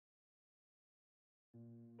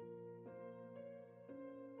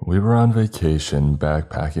We were on vacation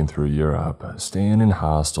backpacking through Europe, staying in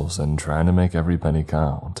hostels and trying to make every penny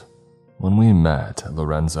count, when we met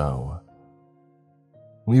Lorenzo.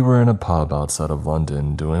 We were in a pub outside of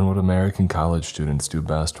London doing what American college students do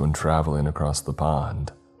best when traveling across the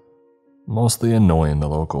pond, mostly annoying the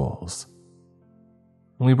locals.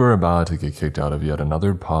 We were about to get kicked out of yet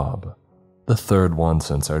another pub, the third one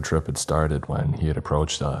since our trip had started, when he had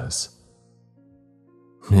approached us.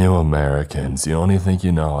 "You Americans, you only think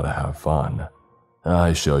you know how to have fun.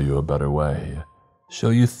 I show you a better way. Show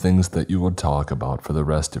you things that you will talk about for the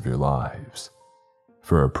rest of your lives.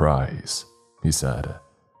 For a price," he said,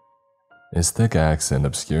 his thick accent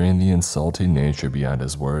obscuring the insulting nature behind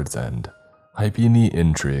his words and hyping the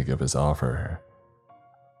intrigue of his offer.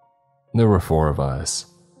 There were 4 of us: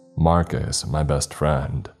 Marcus, my best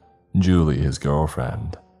friend, Julie, his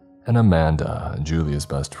girlfriend, and Amanda, Julia's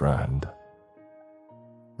best friend.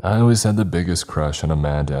 I always had the biggest crush on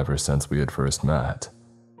Amanda ever since we had first met.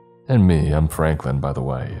 And me, I'm Franklin, by the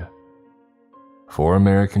way. 4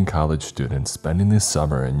 American college students spending the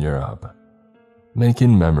summer in Europe,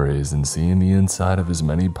 making memories and seeing the inside of as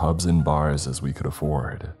many pubs and bars as we could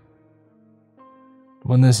afford.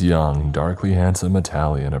 When this young, darkly handsome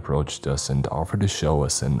Italian approached us and offered to show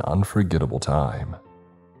us an unforgettable time,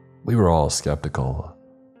 we were all skeptical.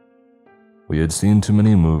 We had seen too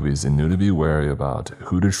many movies and knew to be wary about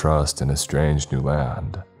who to trust in a strange new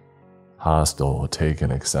land. Hostile,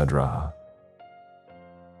 Taken, etc.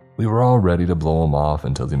 We were all ready to blow him off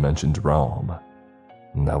until he mentioned Rome,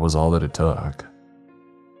 and that was all that it took.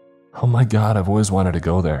 "Oh my God, I've always wanted to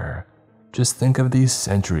go there. Just think of these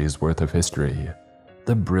centuries worth of history.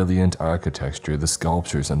 The brilliant architecture, the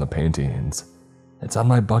sculptures and the paintings. It's on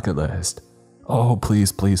my bucket list. Oh,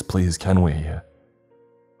 please, please, please, can we?"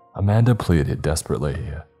 Amanda pleaded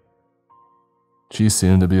desperately. She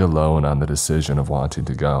seemed to be alone on the decision of wanting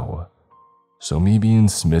to go, so me being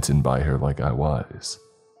smitten by her like I was,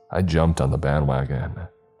 I jumped on the bandwagon.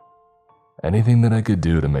 Anything that I could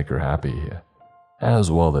do to make her happy,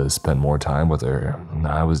 as well as spend more time with her,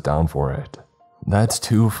 I was down for it. That's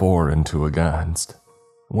 2 for and 2 against.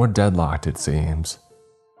 We're deadlocked, it seems.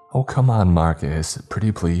 Oh, come on, Marcus,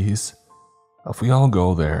 pretty please. If we all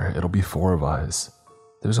go there, it'll be 4 of us.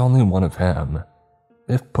 There's only 1 of him,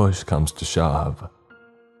 if push comes to shove.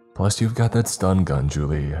 Plus you've got that stun gun,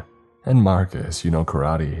 Julie, and Marcus, you know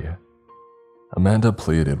karate. Amanda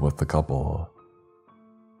pleaded with the couple.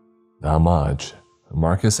 "How much?"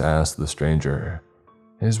 Marcus asked the stranger,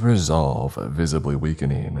 his resolve visibly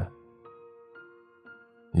weakening.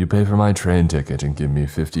 "You pay for my train ticket and give me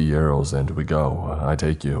 50 euros and we go, I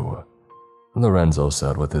take you," Lorenzo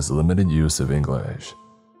said with his limited use of English.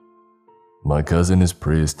 "My cousin is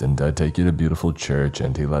priest and I'd take you to beautiful church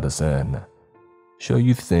and he let us in. Show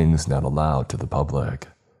you things not allowed to the public,"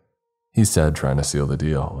 he said, trying to seal the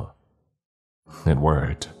deal. It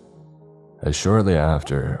worked, as shortly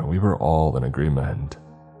after we were all in agreement.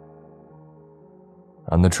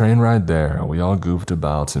 On the train ride there, we all goofed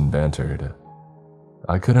about and bantered.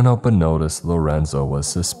 I couldn't help but notice Lorenzo was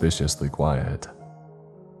suspiciously quiet.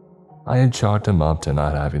 I had chalked him up to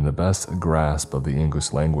not having the best grasp of the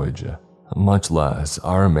English language, much less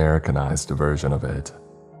our Americanized version of it.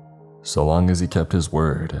 So long as he kept his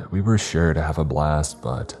word, we were sure to have a blast,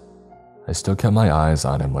 but I still kept my eyes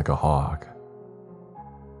on him like a hawk.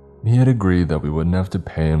 He had agreed that we wouldn't have to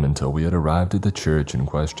pay him until we had arrived at the church in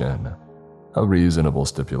question, a reasonable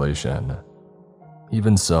stipulation.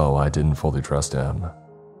 Even so, I didn't fully trust him.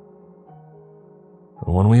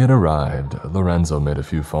 When we had arrived, Lorenzo made a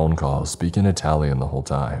few phone calls speaking Italian the whole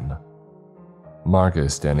time.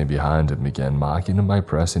 Marcus, standing behind him, began mocking him by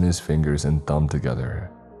pressing his fingers and thumb together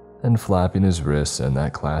and flapping his wrists in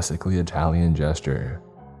that classically Italian gesture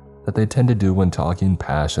that they tend to do when talking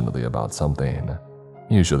passionately about something,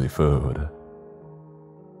 usually food.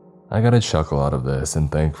 I got a chuckle out of this,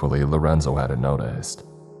 and thankfully Lorenzo hadn't noticed,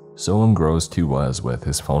 so engrossed he was with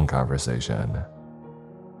his phone conversation.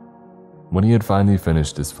 When he had finally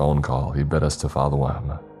finished his phone call, he bid us to follow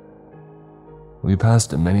him. We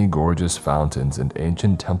passed many gorgeous fountains and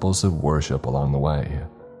ancient temples of worship along the way.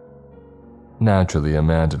 Naturally,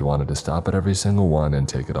 Amanda wanted to stop at every single one and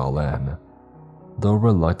take it all in, though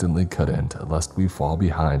reluctantly couldn't lest we fall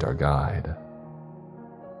behind our guide.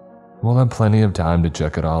 We'll have plenty of time to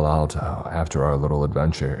check it all out after our little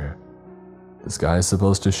adventure. This guy is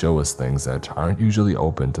supposed to show us things that aren't usually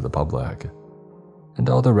open to the public, and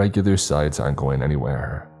all the regular sites aren't going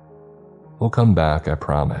anywhere. We'll come back, I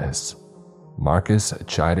promise. Marcus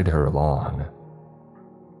chided her along.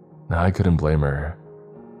 I couldn't blame her.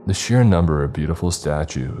 The sheer number of beautiful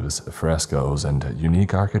statues, frescoes, and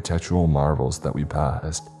unique architectural marvels that we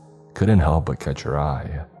passed couldn't help but catch her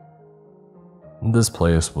eye. This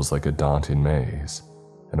place was like a daunting maze,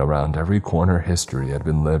 and around every corner history had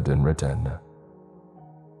been lived and written.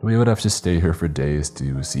 We would have to stay here for days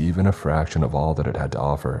to see even a fraction of all that it had to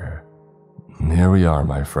offer. Here we are,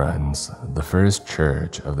 my friends, the first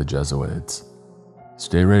church of the Jesuits.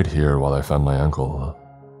 Stay right here while I find my uncle,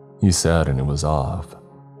 he said, and it was off.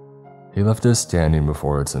 He left us standing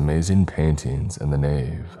before its amazing paintings in the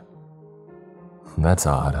nave. That's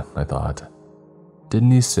odd, I thought.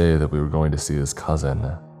 Didn't he say that we were going to see his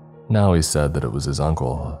cousin? Now he said that it was his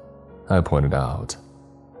uncle, I pointed out.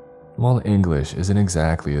 Well, English isn't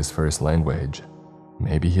exactly his first language.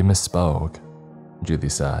 Maybe he misspoke, Julie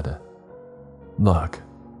said. Look.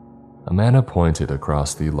 Amanda pointed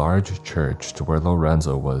across the large church to where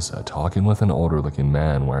Lorenzo was talking with an older-looking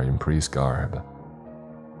man wearing priest garb.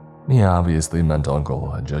 He obviously meant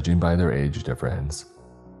uncle, judging by their age difference.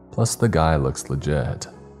 Plus, the guy looks legit.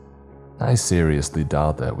 I seriously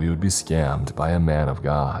doubt that we would be scammed by a man of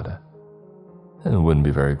God. It wouldn't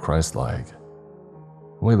be very Christ-like.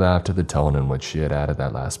 We laughed at the tone in which she had added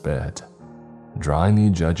that last bit, drawing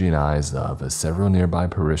the judging eyes of several nearby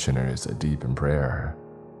parishioners deep in prayer.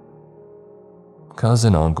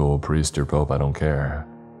 Cousin, uncle, priest, or pope, I don't care.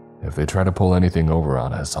 If they try to pull anything over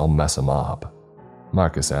on us, I'll mess them up,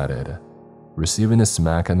 Marcus added, receiving a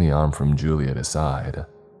smack on the arm from Julie at his side.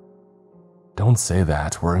 Don't say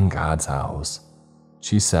that, we're in God's house,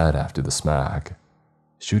 she said after the smack,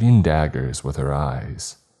 shooting daggers with her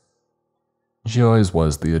eyes. She always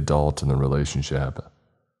was the adult in the relationship.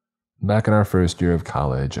 Back in our first year of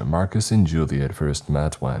college, Marcus and Julie had first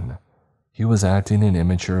met when he was acting an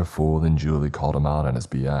immature fool and Julie called him out on his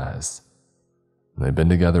BS. They've been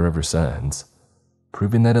together ever since,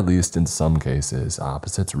 proving that at least in some cases,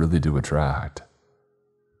 opposites really do attract.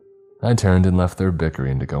 I turned and left their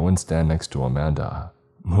bickering to go and stand next to Amanda,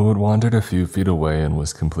 who had wandered a few feet away and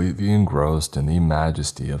was completely engrossed in the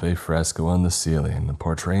majesty of a fresco on the ceiling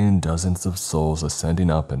portraying dozens of souls ascending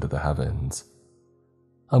up into the heavens.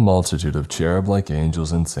 A multitude of cherub-like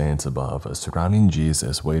angels and saints above surrounding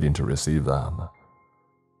Jesus waiting to receive them.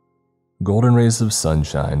 Golden rays of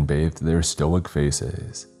sunshine bathed their stoic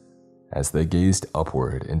faces as they gazed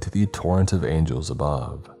upward into the torrent of angels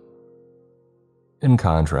above. In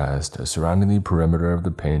contrast, surrounding the perimeter of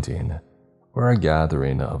the painting were a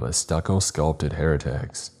gathering of stucco-sculpted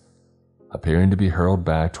heretics, appearing to be hurled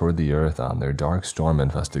back toward the earth on their dark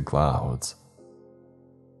storm-infested clouds.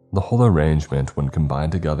 The whole arrangement, when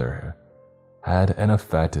combined together, had an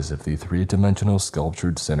effect as if the three-dimensional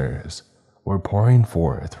sculptured sinners were pouring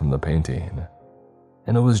forth from the painting,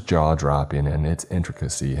 and it was jaw-dropping in its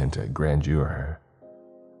intricacy and grandeur.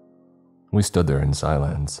 We stood there in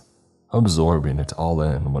silence, absorbing it all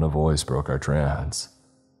in when a voice broke our trance.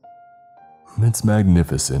 It's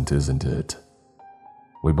magnificent, isn't it?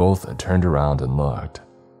 We both turned around and looked.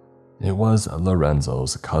 It was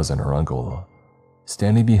Lorenzo's cousin or uncle,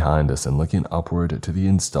 standing behind us and looking upward to the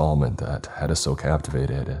installment that had us so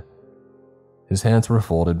captivated. His hands were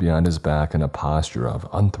folded behind his back in a posture of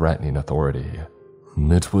unthreatening authority.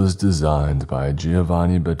 It was designed by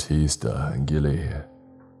Giovanni Battista Gilli,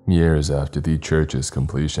 years after the church's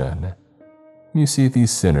completion. You see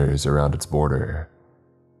these sinners around its border.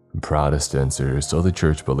 Protestants, or so the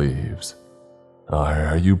church believes.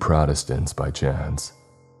 Are you Protestants by chance?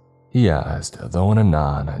 He asked, though in a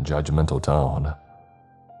non-judgmental tone.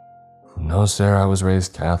 No, sir, I was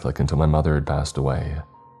raised Catholic until my mother had passed away,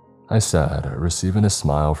 I said, receiving a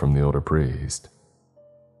smile from the older priest.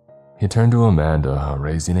 He turned to Amanda,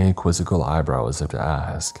 raising a quizzical eyebrow as if to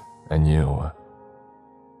ask, and you?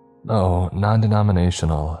 Oh,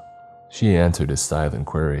 non-denominational, she answered his silent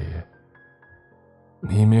query.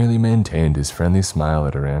 He merely maintained his friendly smile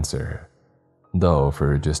at her answer, though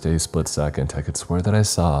for just a split second I could swear that I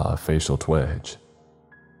saw a facial twitch.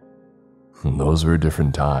 Those were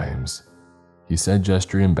different times, he said,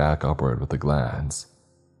 gesturing back upward with a glance.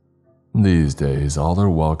 These days, all are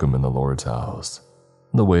welcome in the Lord's house,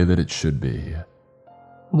 the way that it should be.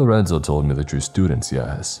 Lorenzo told me that you're students,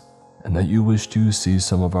 yes, and that you wish to see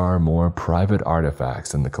some of our more private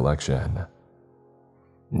artifacts in the collection.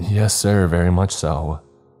 Yes, sir, very much so,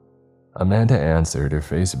 Amanda answered, her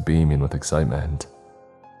face beaming with excitement.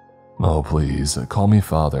 Oh, please, call me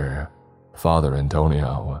Father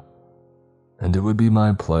Antonio. And it would be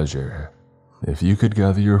my pleasure if you could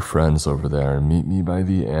gather your friends over there and meet me by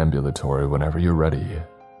the ambulatory whenever you're ready,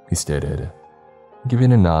 he stated,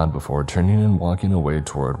 giving a nod before turning and walking away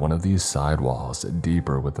toward one of these side walls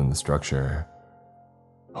deeper within the structure.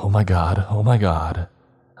 Oh my God,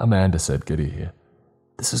 Amanda said giddy.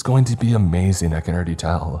 This is going to be amazing, I can already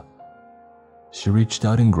tell. She reached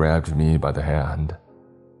out and grabbed me by the hand.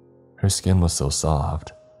 Her skin was so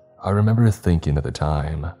soft. I remember thinking at the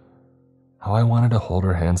time how I wanted to hold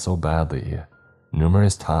her hand so badly,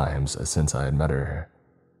 numerous times since I had met her.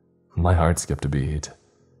 My heart skipped a beat.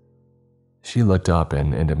 She looked up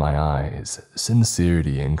and into my eyes,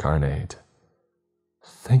 sincerity incarnate.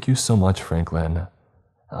 "Thank you so much, Franklin.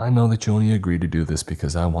 I know that you only agreed to do this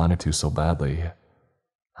because I wanted to so badly.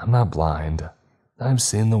 I'm not blind. I've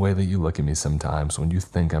seen the way that you look at me sometimes when you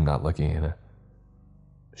think I'm not looking."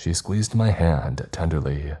 She squeezed my hand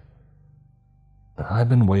tenderly. "I've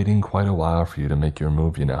been waiting quite a while for you to make your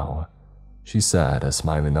move, you know," she said,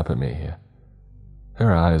 smiling up at me.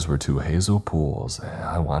 Her eyes were two hazel pools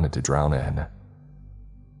I wanted to drown in.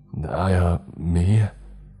 Me?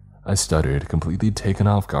 I stuttered, completely taken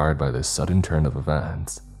off guard by this sudden turn of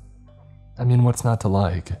events. I mean, what's not to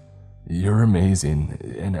like? You're amazing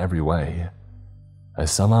in every way. I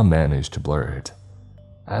somehow managed to blurt,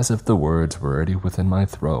 as if the words were already within my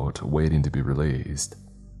throat, waiting to be released.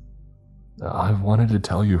 "I've wanted to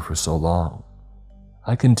tell you for so long."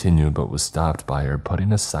 I continued, but was stopped by her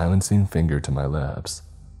putting a silencing finger to my lips,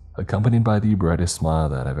 accompanied by the brightest smile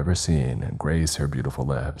that I've ever seen grace her beautiful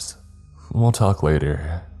lips. "We'll talk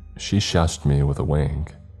later," she shushed me with a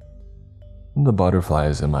wink. The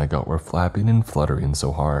butterflies in my gut were flapping and fluttering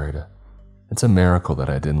so hard. It's a miracle that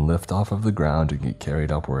I didn't lift off of the ground and get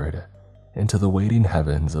carried upward into the waiting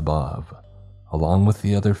heavens above, along with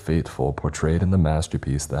the other faithful portrayed in the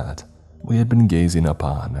masterpiece that we had been gazing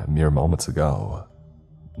upon mere moments ago.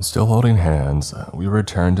 Still holding hands, we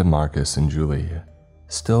returned to Marcus and Julie,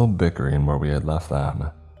 still bickering where we had left them.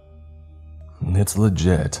 "It's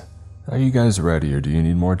legit. Are you guys ready, or do you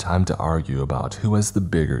need more time to argue about who has the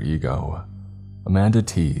bigger ego?" Amanda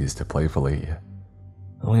teased playfully.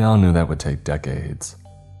 We all knew that would take decades.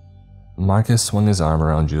 Marcus swung his arm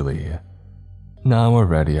around Julie. "Now we're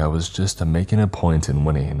ready. I was just making a point in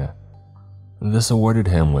winning." This awarded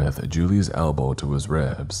him with Julie's elbow to his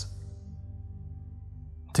ribs.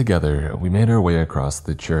 Together, we made our way across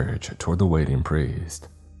the church toward the waiting priest.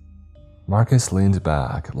 Marcus leaned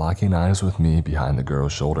back, locking eyes with me behind the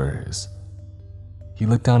girl's shoulders. He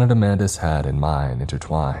looked down at Amanda's head and mine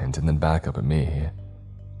intertwined, and then back up at me.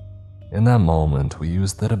 In that moment, we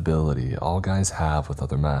used that ability all guys have with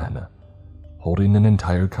other men, holding an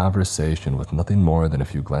entire conversation with nothing more than a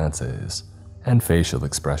few glances and facial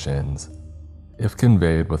expressions. If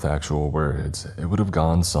conveyed with actual words, it would have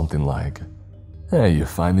gone something like, "Hey, you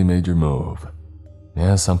finally made your move."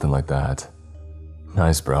 Yeah, something like that.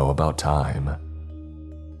 "Nice, bro, about time."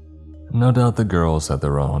 No doubt the girls had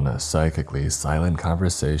their own psychically silent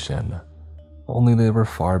conversation, only they were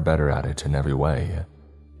far better at it in every way,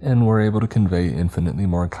 and were able to convey infinitely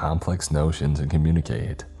more complex notions and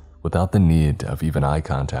communicate without the need of even eye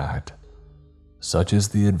contact. Such is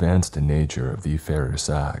the advanced nature of the fairer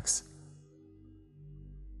sex.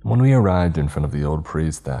 When we arrived in front of the old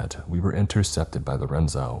priest, we were intercepted by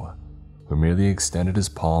Lorenzo, who merely extended his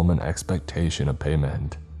palm in expectation of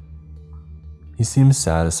payment. He seemed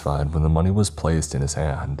satisfied when the money was placed in his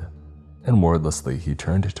hand, and wordlessly he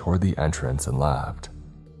turned toward the entrance and left.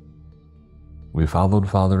 We followed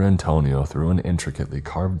Father Antonio through an intricately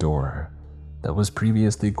carved door that was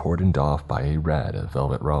previously cordoned off by a red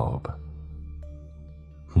velvet robe.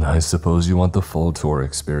 "I suppose you want the full tour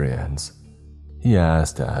experience?" he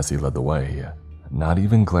asked as he led the way, not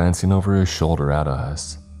even glancing over his shoulder at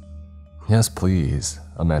us. "Yes, please,"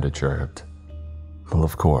 Amanda chirped. "Well,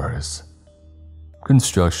 of course."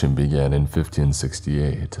 Construction began in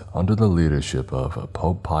 1568 under the leadership of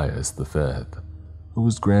Pope Pius V, who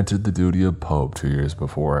was granted the duty of Pope 2 years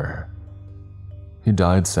before. He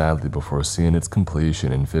died sadly before seeing its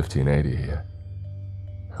completion in 1580.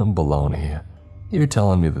 Baloney. You're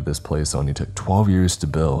telling me that this place only took 12 years to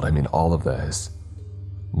build, I mean all of this?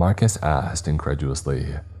 Marcus asked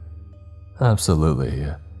incredulously. Absolutely.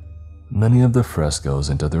 Many of the frescoes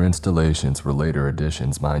and other installations were later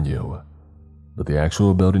additions, mind you, but the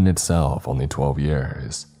actual building itself only 12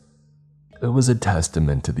 years. It was a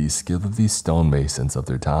testament to the skill of these stonemasons of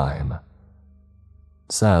their time.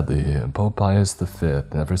 Sadly, Pope Pius V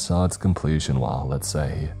never saw its completion while, let's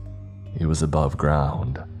say, he was above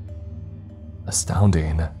ground.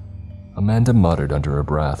 Astounding, Amanda muttered under her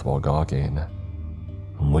breath while gawking.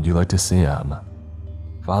 Would you like to see him?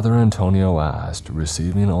 Father Antonio asked,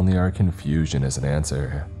 receiving only our confusion as an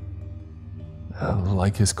answer.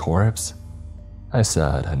 Like his corpse? I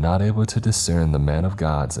said, not able to discern the man of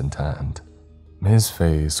God's intent. His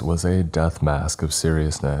face was a death mask of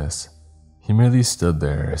seriousness. He merely stood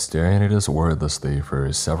there, staring at us wordlessly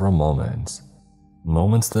for several moments,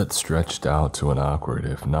 Moments that stretched out to an awkward,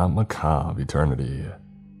 if not macabre, eternity.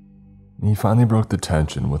 He finally broke the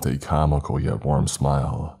tension with a comical yet warm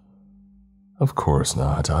smile. Of course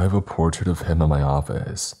not, I have a portrait of him in my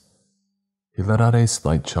office. He let out a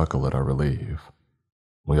slight chuckle at our relief.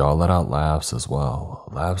 We all let out laughs as well,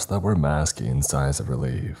 laughs that were masking sighs of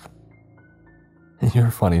relief.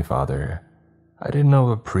 You're funny, Father. I didn't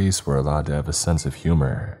know priests were allowed to have a sense of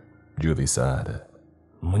humor, Julie said.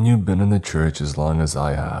 When you've been in the church as long as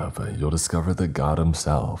I have, you'll discover that God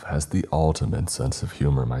himself has the ultimate sense of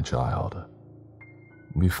humor, my child.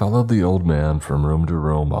 We followed the old man from room to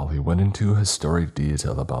room while he went into historic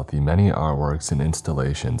detail about the many artworks and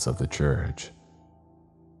installations of the church.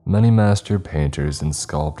 Many master painters and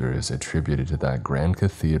sculptors attributed to that grand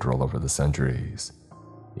cathedral over the centuries,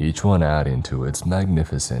 each one adding to its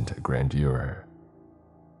magnificent grandeur.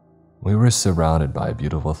 We were surrounded by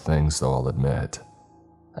beautiful things, though I'll admit.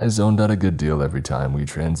 I zoned out a good deal every time we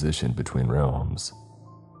transitioned between rooms.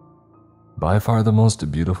 By far the most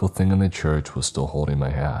beautiful thing in the church was still holding my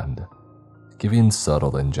hand, giving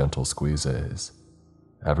subtle and gentle squeezes.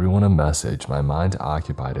 Everyone a message my mind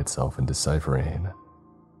occupied itself in deciphering.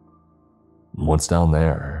 What's down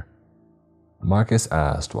there? Marcus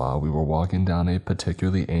asked while we were walking down a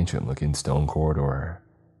particularly ancient-looking stone corridor.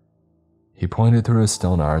 He pointed through a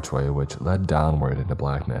stone archway which led downward into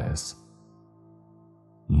blackness.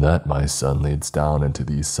 That, my son, leads down into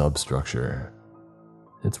the substructure.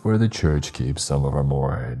 It's where the church keeps some of our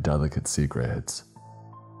more delicate secrets.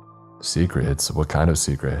 Secrets? What kind of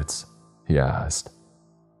secrets? He asked.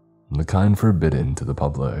 The kind forbidden to the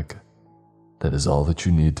public. That is all that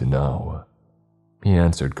you need to know, he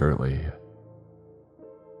answered curtly.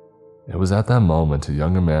 It was at that moment a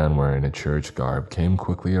younger man wearing a church garb came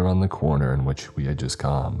quickly around the corner in which we had just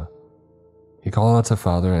come. He called out to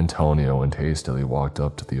Father Antonio and hastily walked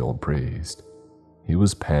up to the old priest. He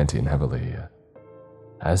was panting heavily,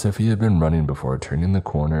 as if he had been running before turning the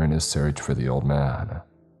corner in his search for the old man.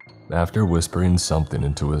 After whispering something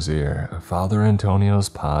into his ear, Father Antonio's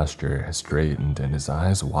posture straightened and his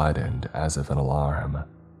eyes widened as if in alarm.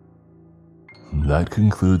 That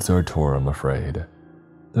concludes our tour, I'm afraid.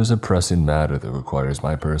 There's a pressing matter that requires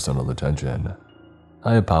my personal attention.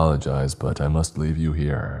 I apologize, but I must leave you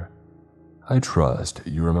here. I trust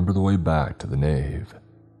you remember the way back to the nave.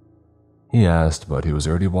 He asked, but he was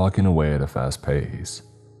already walking away at a fast pace,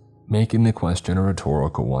 making the question a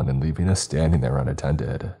rhetorical one and leaving us standing there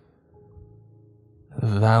unattended.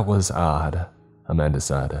 That was odd, Amanda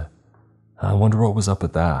said. I wonder what was up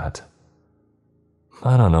with that.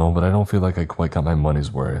 I don't know, but I don't feel like I quite got my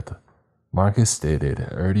money's worth, Marcus stated,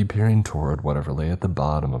 already peering toward whatever lay at the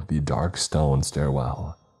bottom of the dark stone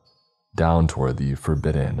stairwell, down toward the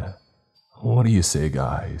forbidden. What do you say,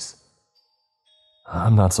 guys?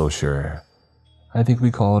 I'm not so sure. I think we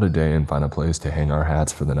call it a day and find a place to hang our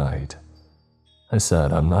hats for the night. I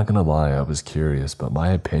said, I'm not gonna lie, I was curious, but my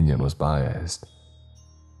opinion was biased.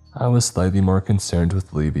 I was slightly more concerned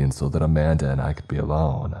with leaving so that Amanda and I could be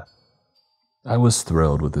alone. I was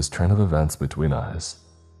thrilled with this turn of events between us,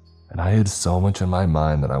 and I had so much in my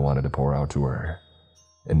mind that I wanted to pour out to her,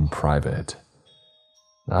 in private.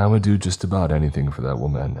 I would do just about anything for that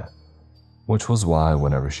woman, which was why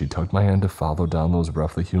whenever she took my hand to follow down those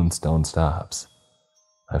roughly hewn stone steps,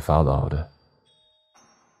 I followed.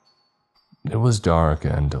 It was dark,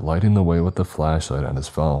 and lighting the way with the flashlight on his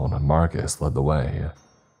phone, Marcus led the way.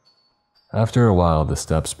 After a while, the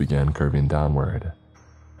steps began curving downward,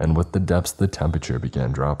 and with the depths the temperature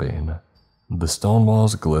began dropping. The stone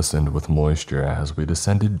walls glistened with moisture as we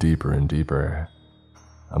descended deeper and deeper.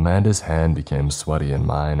 Amanda's hand became sweaty in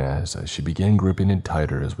mine as she began gripping it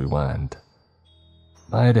tighter as we went.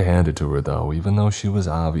 I had to hand it to her though, even though she was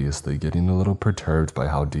obviously getting a little perturbed by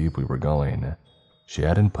how deep we were going. She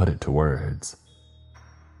hadn't put it to words.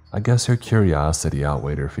 I guess her curiosity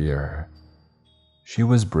outweighed her fear. She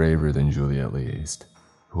was braver than Julie at least,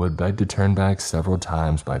 who had begged to turn back several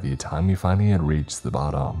times by the time we finally had reached the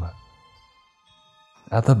bottom.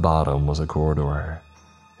 At the bottom was a corridor.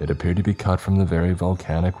 It appeared to be cut from the very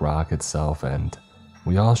volcanic rock itself, and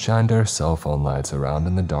we all shined our cell phone lights around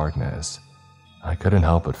in the darkness. I couldn't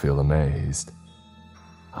help but feel amazed.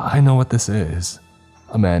 I know what this is,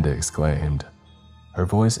 Amanda exclaimed, her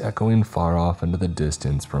voice echoing far off into the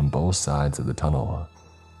distance from both sides of the tunnel.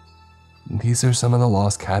 These are some of the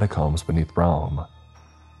lost catacombs beneath Rome.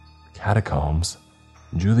 Catacombs?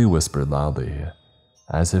 Julie whispered loudly,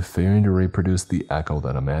 as if fearing to reproduce the echo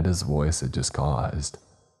that Amanda's voice had just caused.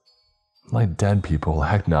 Like dead people,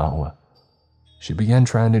 heck no. She began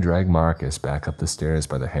trying to drag Marcus back up the stairs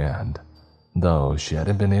by the hand, though she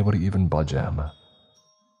hadn't been able to even budge him.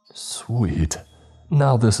 Sweet,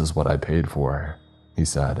 "Now this is what I paid for," he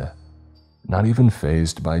said, not even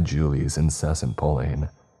fazed by Julie's incessant pulling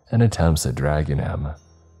and attempts at dragging him.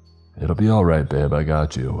 "It'll be alright, babe, I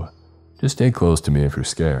got you. Just stay close to me if you're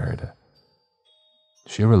scared."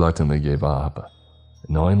 She reluctantly gave up,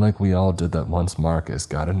 knowing like we all did that once Marcus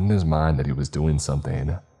got it in his mind that he was doing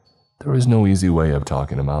something, there was no easy way of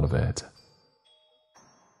talking him out of it.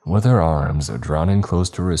 With her arms drawn in close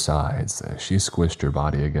to her sides, she squished her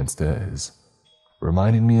body against his,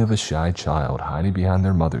 reminding me of a shy child hiding behind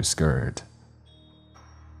their mother's skirt.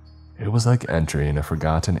 It was like entering a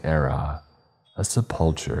forgotten era, a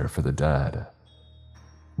sepulcher for the dead.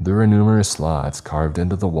 There were numerous slots carved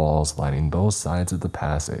into the walls lining both sides of the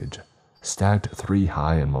passage, stacked 3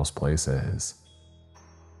 high in most places.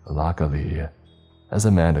 Luckily, as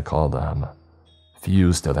Amanda called them,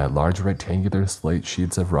 fused to that large rectangular slate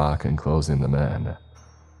sheets of rock enclosing them in,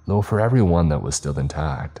 though for every one that was still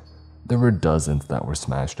intact, there were dozens that were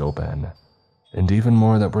smashed open, and even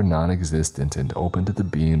more that were non-existent and open to the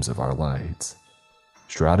beams of our lights.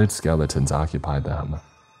 Shrouded skeletons occupied them,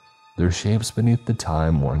 their shapes beneath the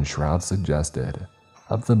time-worn shrouds suggested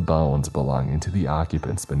of the bones belonging to the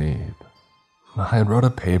occupants beneath. I wrote a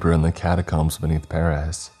paper in the Catacombs beneath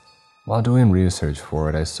Paris. While doing research for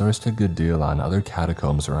it, I sourced a good deal on other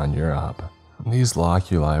catacombs around Europe. These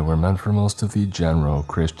loculi were meant for most of the general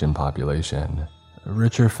Christian population.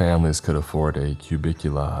 Richer families could afford a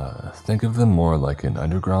cubicula. Think of them more like an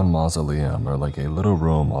underground mausoleum or like a little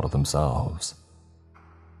room all to themselves.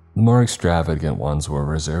 The more extravagant ones were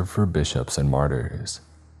reserved for bishops and martyrs,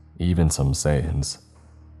 even some saints.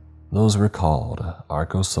 Those were called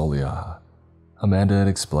arcosolia. Amanda had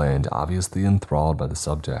explained, obviously enthralled by the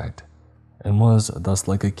subject, and was thus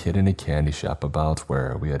like a kid in a candy shop about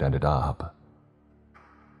where we had ended up.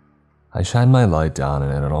 I shined my light down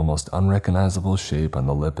and at an almost unrecognizable shape on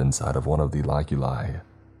the lip inside of one of the loculi.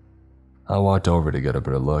 I walked over to get a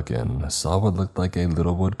better look and saw what looked like a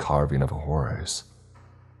little wood carving of a horse.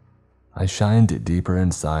 I shined deeper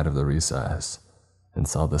inside of the recess and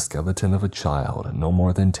saw the skeleton of a child no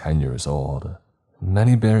more than 10 years old.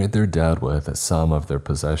 Many buried their dead with some of their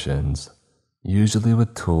possessions, usually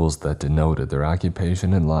with tools that denoted their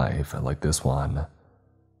occupation in life, like this one.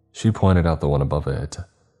 She pointed out the one above it.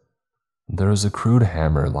 There was a crude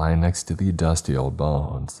hammer lying next to the dusty old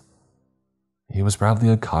bones. He was probably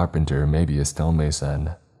a carpenter, maybe a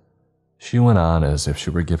stonemason. She went on as if she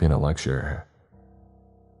were giving a lecture.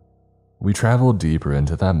 We traveled deeper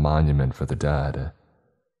into that monument for the dead.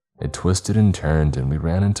 It twisted and turned and we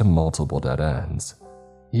ran into multiple dead ends,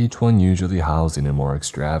 each one usually housing a more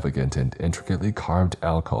extravagant and intricately carved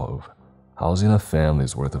alcove, housing a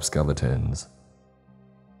family's worth of skeletons.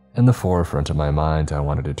 In the forefront of my mind, I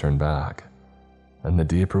wanted to turn back, and the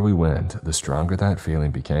deeper we went, the stronger that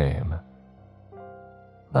feeling became.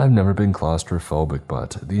 I've never been claustrophobic,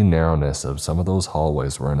 but the narrowness of some of those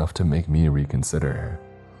hallways were enough to make me reconsider.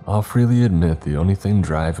 I'll freely admit the only thing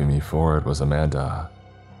driving me forward was Amanda.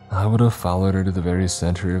 I would have followed her to the very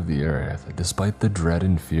center of the earth, despite the dread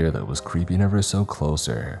and fear that was creeping ever so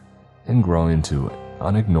closer and growing to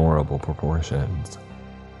unignorable proportions.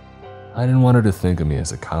 I didn't want her to think of me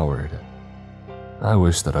as a coward. I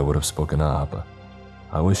wish that I would have spoken up.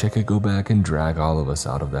 I wish I could go back and drag all of us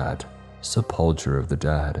out of that sepulcher of the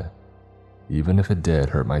dead, even if it did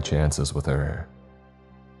hurt my chances with her.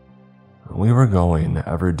 We were going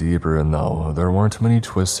ever deeper, and though there weren't many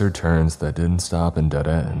twists or turns that didn't stop in dead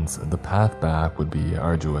ends, the path back would be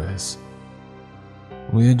arduous.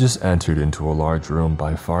 We had just entered into a large room,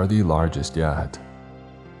 by far the largest yet.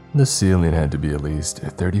 The ceiling had to be at least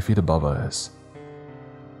 30 feet above us.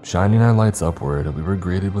 Shining our lights upward, we were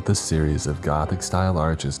greeted with a series of Gothic-style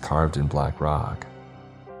arches carved in black rock.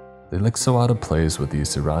 They looked so out of place with the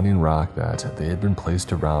surrounding rock that they had been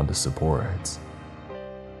placed around as supports.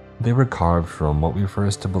 They were carved from what we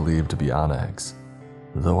first believed to be onyx,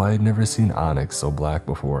 though I had never seen onyx so black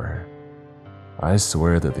before. I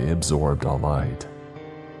swear that they absorbed all light,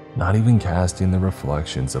 not even casting the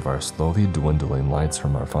reflections of our slowly dwindling lights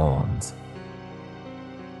from our phones.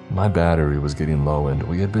 My battery was getting low and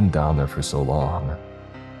we had been down there for so long,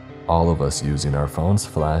 all of us using our phones'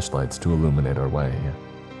 flashlights to illuminate our way.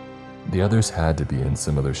 The others had to be in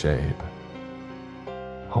similar shape.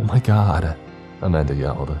 "Oh my God," Amanda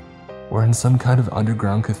yelled. "We're in some kind of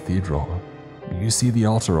underground cathedral. You see the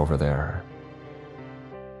altar over there."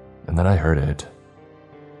 And then I heard it.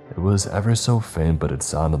 It was ever so faint, but it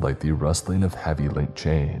sounded like the rustling of heavy linked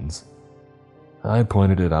chains. I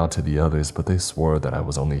pointed it out to the others, but they swore that I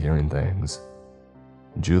was only hearing things.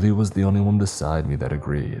 Julie was the only one beside me that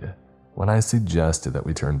agreed when I suggested that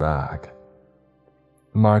we turn back.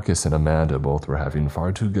 Marcus and Amanda both were having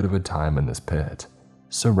far too good of a time in this pit,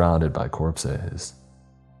 surrounded by corpses.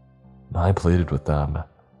 I pleaded with them.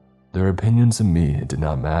 Their opinions of me did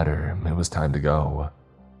not matter. It was time to go.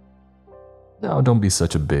 Now don't be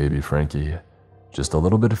such a baby, Frankie. Just a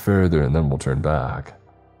little bit further and then we'll turn back,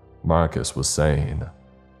 Marcus was saying,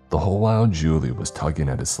 the whole while Julie was tugging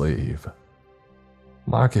at his sleeve.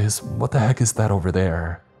 Marcus, what the heck is that over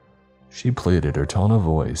there? She pleaded, her tone of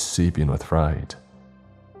voice seeping with fright.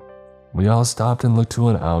 We all stopped and looked to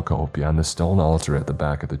an alcove behind the stone altar at the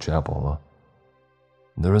back of the chapel.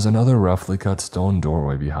 There was another roughly cut stone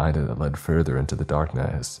doorway behind it that led further into the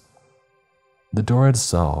darkness. The door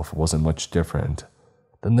itself wasn't much different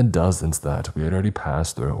than the dozens that we had already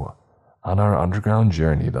passed through on our underground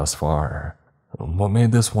journey thus far. What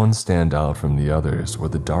made this one stand out from the others were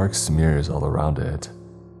the dark smears all around it.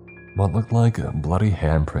 What looked like bloody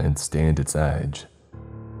handprints stained its edge.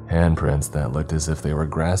 Handprints that looked as if they were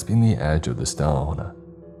grasping the edge of the stone.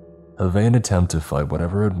 A vain attempt to fight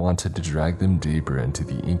whatever had wanted to drag them deeper into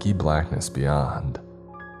the inky blackness beyond.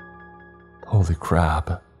 Holy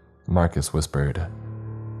crap, Marcus whispered,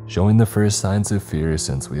 showing the first signs of fear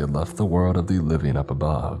since we had left the world of the living up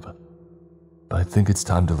above. I think it's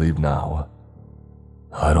time to leave now.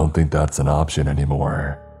 I don't think that's an option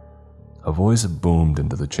anymore. A voice boomed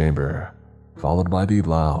into the chamber, followed by the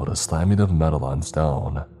loud slamming of metal on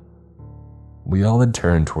stone. We all had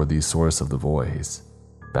turned toward the source of the voice,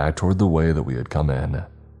 back toward the way that we had come in.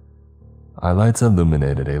 Our lights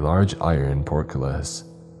illuminated a large iron portcullis,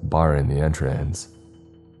 barring the entrance.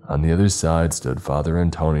 On the other side stood Father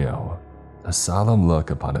Antonio, a solemn look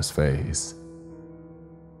upon his face.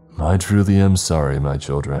 I truly am sorry, my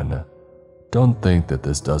children. Don't think that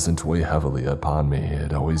this doesn't weigh heavily upon me,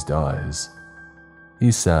 it always does.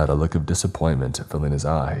 He said, a look of disappointment filling his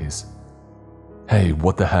eyes. Hey,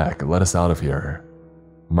 what the heck, let us out of here,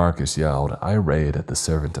 Marcus yelled, irate at the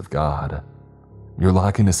servant of God. You're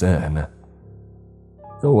locking us in.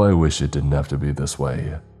 Oh, I wish it didn't have to be this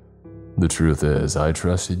way. The truth is, I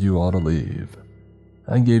trusted you all to leave.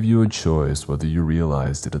 I gave you a choice whether you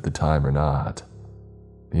realized it at the time or not,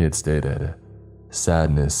 he had stated,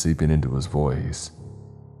 sadness seeping into his voice.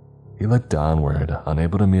 He looked downward,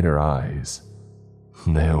 unable to meet her eyes.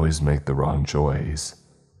 They always make the wrong choice.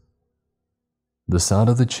 The sound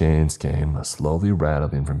of the chains came, slowly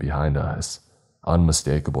rattling from behind us,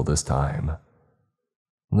 unmistakable this time.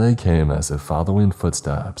 They came as if following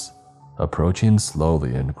footsteps, approaching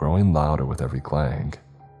slowly and growing louder with every clank.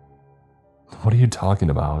 What are you talking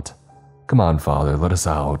about? Come on, Father, let us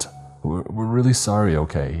out. We're really sorry,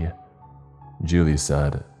 okay? Julie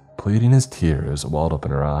said, pleading as tears welled up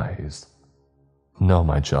in her eyes. No,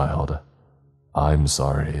 my child. I'm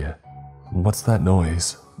sorry. What's that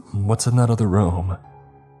noise? What's in that other room?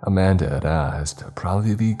 Amanda had asked,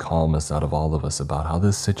 probably the calmest out of all of us about how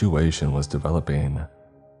this situation was developing.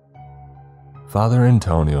 Father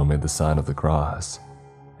Antonio made the sign of the cross,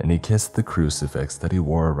 and he kissed the crucifix that he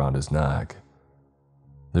wore around his neck.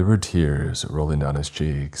 There were tears rolling down his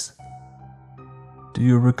cheeks. Do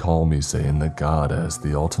you recall me saying that God has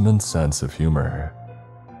the ultimate sense of humor?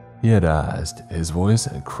 He had asked, his voice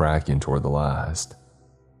cracking toward the last.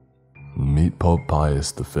 Meet Pope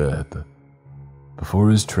Pius V. Before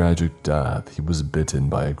his tragic death, he was bitten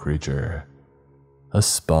by a creature, a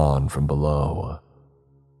spawn from below.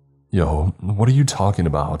 Yo, what are you talking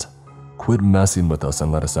about? Quit messing with us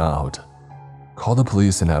and let us out. Call the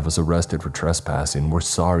police and have us arrested for trespassing. We're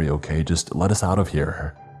sorry, okay? Just let us out of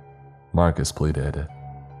here, Marcus pleaded.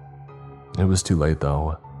 It was too late,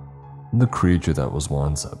 though. The creature that was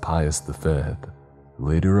once Pius V,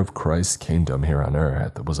 leader of Christ's kingdom here on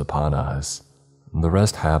earth, was upon us. The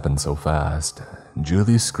rest happened so fast.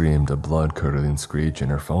 Julie screamed a blood-curdling screech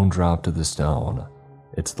and her phone dropped to the stone,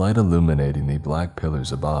 its light illuminating the black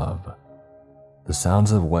pillars above. The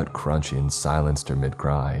sounds of wet crunching silenced her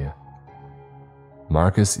mid-cry.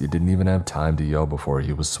 Marcus didn't even have time to yell before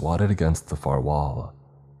he was swatted against the far wall,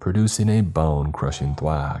 producing a bone-crushing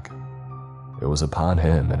thwack. It was upon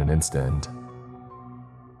him in an instant.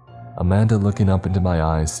 Amanda, looking up into my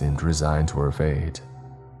eyes, seemed resigned to her fate,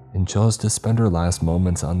 and chose to spend her last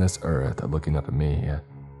moments on this earth looking up at me.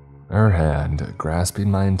 Her hand,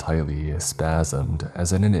 grasping mine tightly, spasmed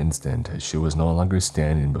as in an instant she was no longer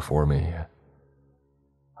standing before me.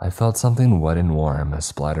 I felt something wet and warm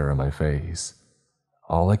splatter on my face.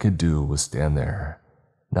 All I could do was stand there,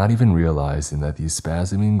 not even realizing that the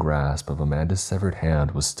spasming grasp of Amanda's severed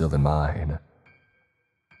hand was still in mine.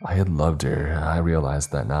 I had loved her, I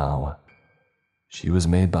realized that now. She was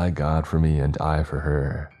made by God for me and I for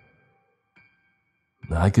her.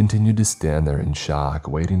 I continued to stand there in shock,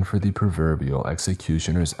 waiting for the proverbial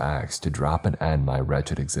executioner's axe to drop and end my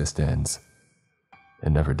wretched existence.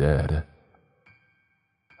 It never did.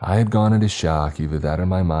 I had gone into shock, either that or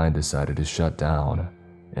my mind decided to shut down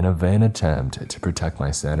in a vain attempt to protect my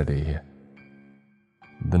sanity.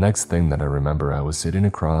 The next thing that I remember, I was sitting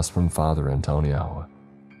across from Father Antonio.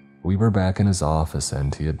 We were back in his office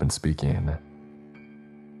and he had been speaking.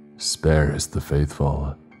 "Spares the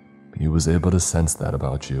faithful. He was able to sense that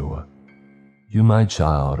about you. You, my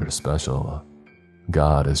child, are special.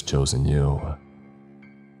 God has chosen you."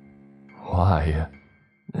 Why?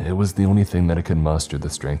 It was the only thing that I could muster the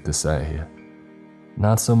strength to say.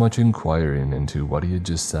 Not so much inquiring into what he had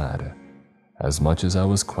just said, as much as I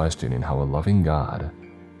was questioning how a loving God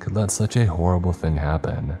could let such a horrible thing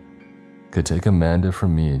happen, could take Amanda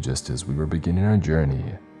from me just as we were beginning our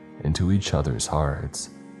journey into each other's hearts.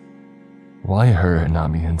 Why her and not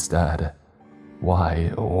me instead?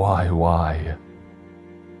 Why?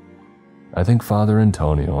 I think Father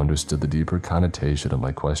Antonio understood the deeper connotation of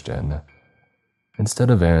my question. Instead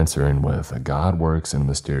of answering with "God works in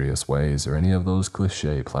mysterious ways" or any of those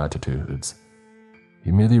cliché platitudes,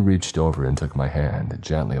 he merely reached over and took my hand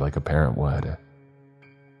gently like a parent would.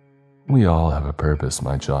 "We all have a purpose,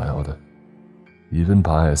 my child. Even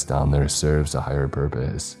Pius down there serves a higher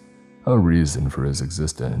purpose, a reason for his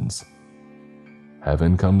existence.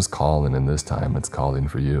 Heaven comes calling, and this time it's calling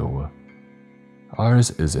for you.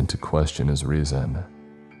 Ours isn't to question his reason.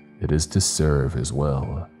 It is to serve his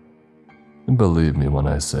will. And believe me when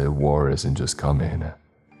I say war isn't just coming.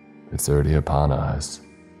 It's already upon us."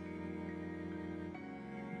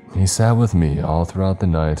 He sat with me all throughout the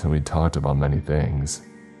night and we talked about many things.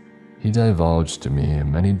 He divulged to me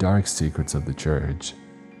many dark secrets of the church,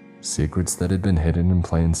 secrets that had been hidden in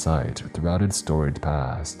plain sight throughout its storied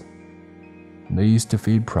past. They used to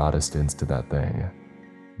feed Protestants to that thing,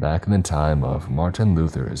 back in the time of Martin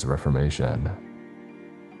Luther's Reformation.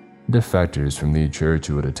 Defectors from the church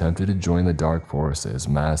who had attempted to join the dark forces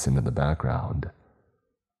massing in the background.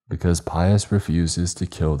 Because Pius refuses to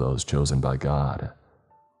kill those chosen by God,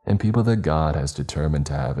 and people that God has determined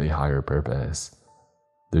to have a higher purpose,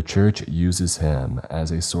 the church uses him as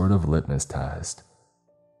a sort of litmus test.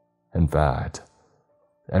 In fact,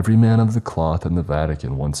 every man of the cloth in the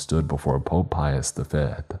Vatican once stood before Pope Pius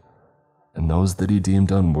V, and those that he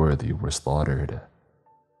deemed unworthy were slaughtered.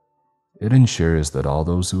 It ensures that all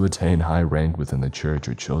those who attain high rank within the church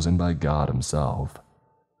are chosen by God himself,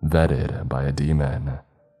 vetted by a demon.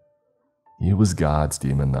 He was God's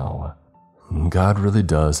demon, though. God really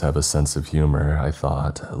does have a sense of humor, I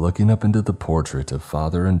thought, looking up into the portrait of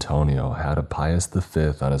Father Antonio had of Pius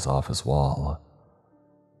V on his office wall.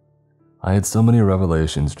 I had so many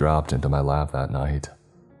revelations dropped into my lap that night.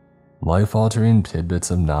 Life-altering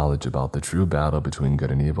tidbits of knowledge about the true battle between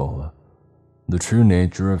good and evil, the true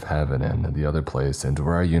nature of heaven and the other place and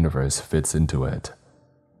where our universe fits into it.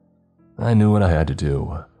 I knew what I had to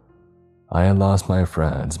do. I had lost my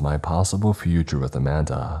friends, my possible future with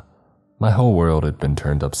Amanda. My whole world had been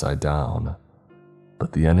turned upside down.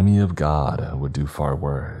 But the enemy of God would do far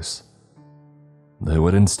worse. They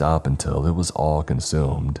wouldn't stop until it was all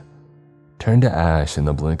consumed, turned to ash in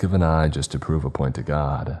the blink of an eye just to prove a point to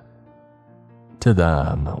God. To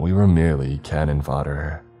them, we were merely cannon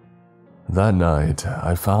fodder. That night,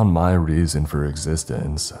 I found my reason for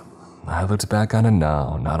existence. I looked back on it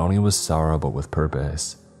now, not only with sorrow but with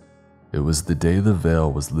purpose. It was the day the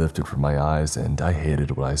veil was lifted from my eyes and I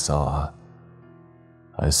hated what I saw.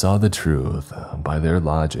 I saw the truth. By their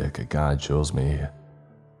logic, God chose me.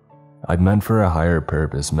 I'd meant for a higher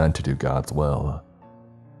purpose, meant to do God's will.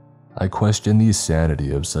 I questioned the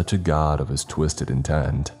sanity of such a God of his twisted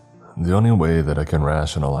intent. The only way that I can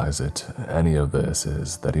rationalize it, any of this,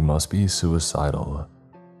 is that he must be suicidal,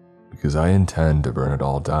 because I intend to burn it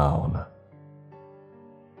all down.